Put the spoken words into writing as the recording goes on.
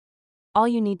All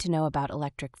you need to know about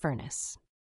electric furnace.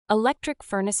 Electric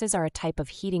furnaces are a type of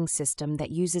heating system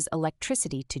that uses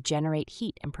electricity to generate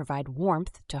heat and provide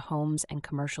warmth to homes and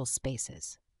commercial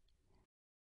spaces.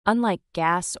 Unlike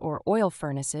gas or oil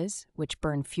furnaces, which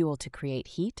burn fuel to create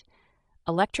heat,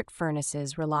 electric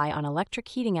furnaces rely on electric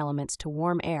heating elements to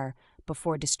warm air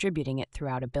before distributing it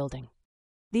throughout a building.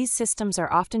 These systems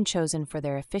are often chosen for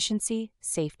their efficiency,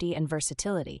 safety, and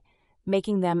versatility,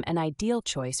 making them an ideal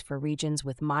choice for regions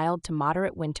with mild to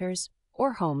moderate winters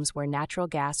or homes where natural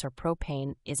gas or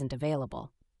propane isn't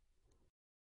available.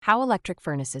 How electric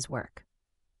furnaces work.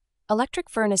 Electric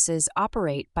furnaces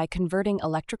operate by converting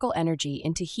electrical energy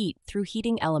into heat through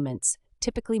heating elements,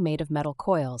 typically made of metal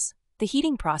coils. The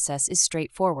heating process is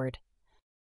straightforward.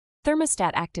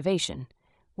 Thermostat activation.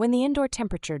 When the indoor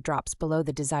temperature drops below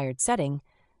the desired setting,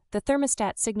 the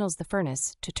thermostat signals the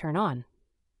furnace to turn on.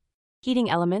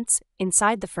 Heating elements.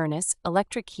 Inside the furnace,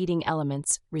 electric heating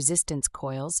elements, resistance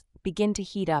coils, begin to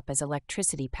heat up as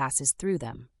electricity passes through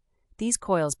them. These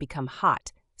coils become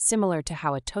hot, similar to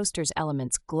how a toaster's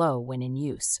elements glow when in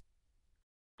use.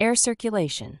 Air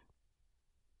circulation.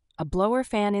 A blower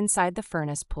fan inside the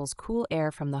furnace pulls cool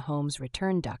air from the home's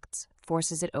return ducts,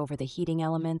 forces it over the heating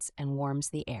elements, and warms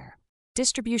the air.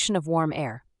 Distribution of warm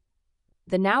air.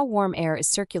 The now warm air is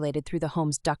circulated through the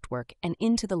home's ductwork and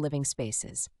into the living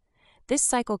spaces. This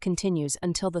cycle continues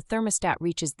until the thermostat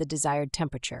reaches the desired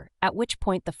temperature, at which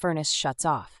point the furnace shuts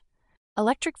off.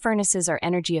 Electric furnaces are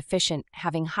energy efficient,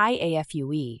 having high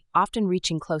AFUE, often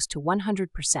reaching close to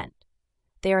 100%.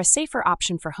 They are a safer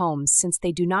option for homes since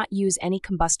they do not use any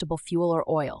combustible fuel or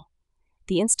oil.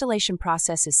 The installation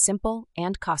process is simple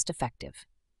and cost-effective.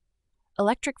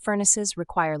 Electric furnaces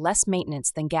require less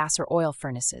maintenance than gas or oil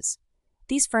furnaces.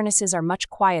 These furnaces are much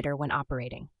quieter when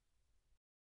operating.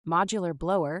 Modular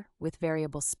blower, with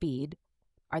variable speed,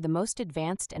 are the most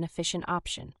advanced and efficient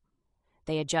option.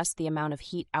 They adjust the amount of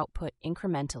heat output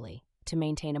incrementally to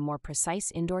maintain a more precise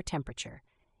indoor temperature,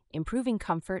 improving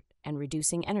comfort and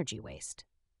reducing energy waste.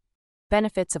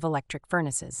 Benefits of electric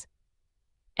furnaces.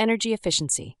 Energy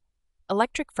efficiency.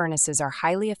 Electric furnaces are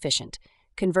highly efficient,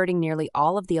 converting nearly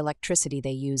all of the electricity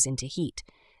they use into heat.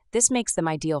 This makes them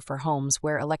ideal for homes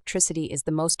where electricity is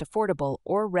the most affordable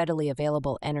or readily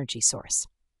available energy source.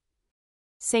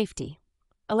 Safety.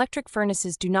 Electric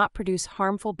furnaces do not produce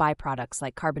harmful byproducts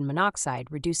like carbon monoxide,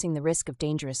 reducing the risk of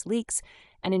dangerous leaks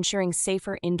and ensuring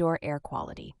safer indoor air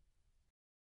quality.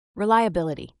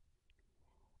 Reliability.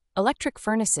 Electric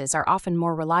furnaces are often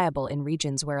more reliable in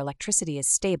regions where electricity is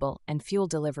stable and fuel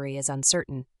delivery is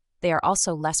uncertain. They are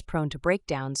also less prone to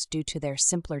breakdowns due to their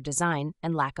simpler design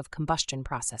and lack of combustion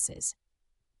processes.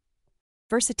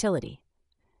 Versatility.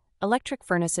 Electric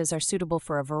furnaces are suitable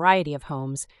for a variety of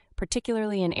homes,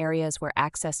 particularly in areas where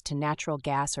access to natural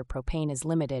gas or propane is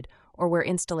limited or where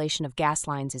installation of gas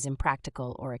lines is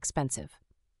impractical or expensive.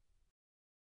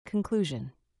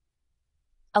 Conclusion.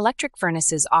 Electric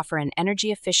furnaces offer an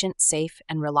energy-efficient, safe,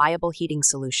 and reliable heating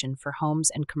solution for homes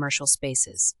and commercial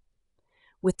spaces.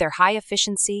 With their high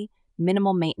efficiency,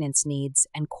 minimal maintenance needs,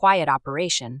 and quiet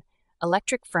operation,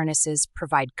 electric furnaces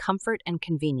provide comfort and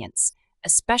convenience,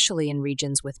 especially in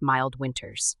regions with mild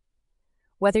winters.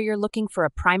 Whether you're looking for a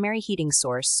primary heating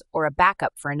source or a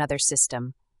backup for another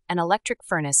system, an electric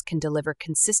furnace can deliver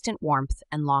consistent warmth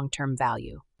and long-term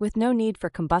value. With no need for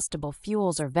combustible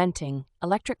fuels or venting,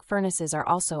 electric furnaces are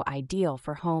also ideal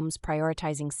for homes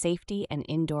prioritizing safety and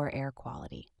indoor air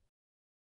quality.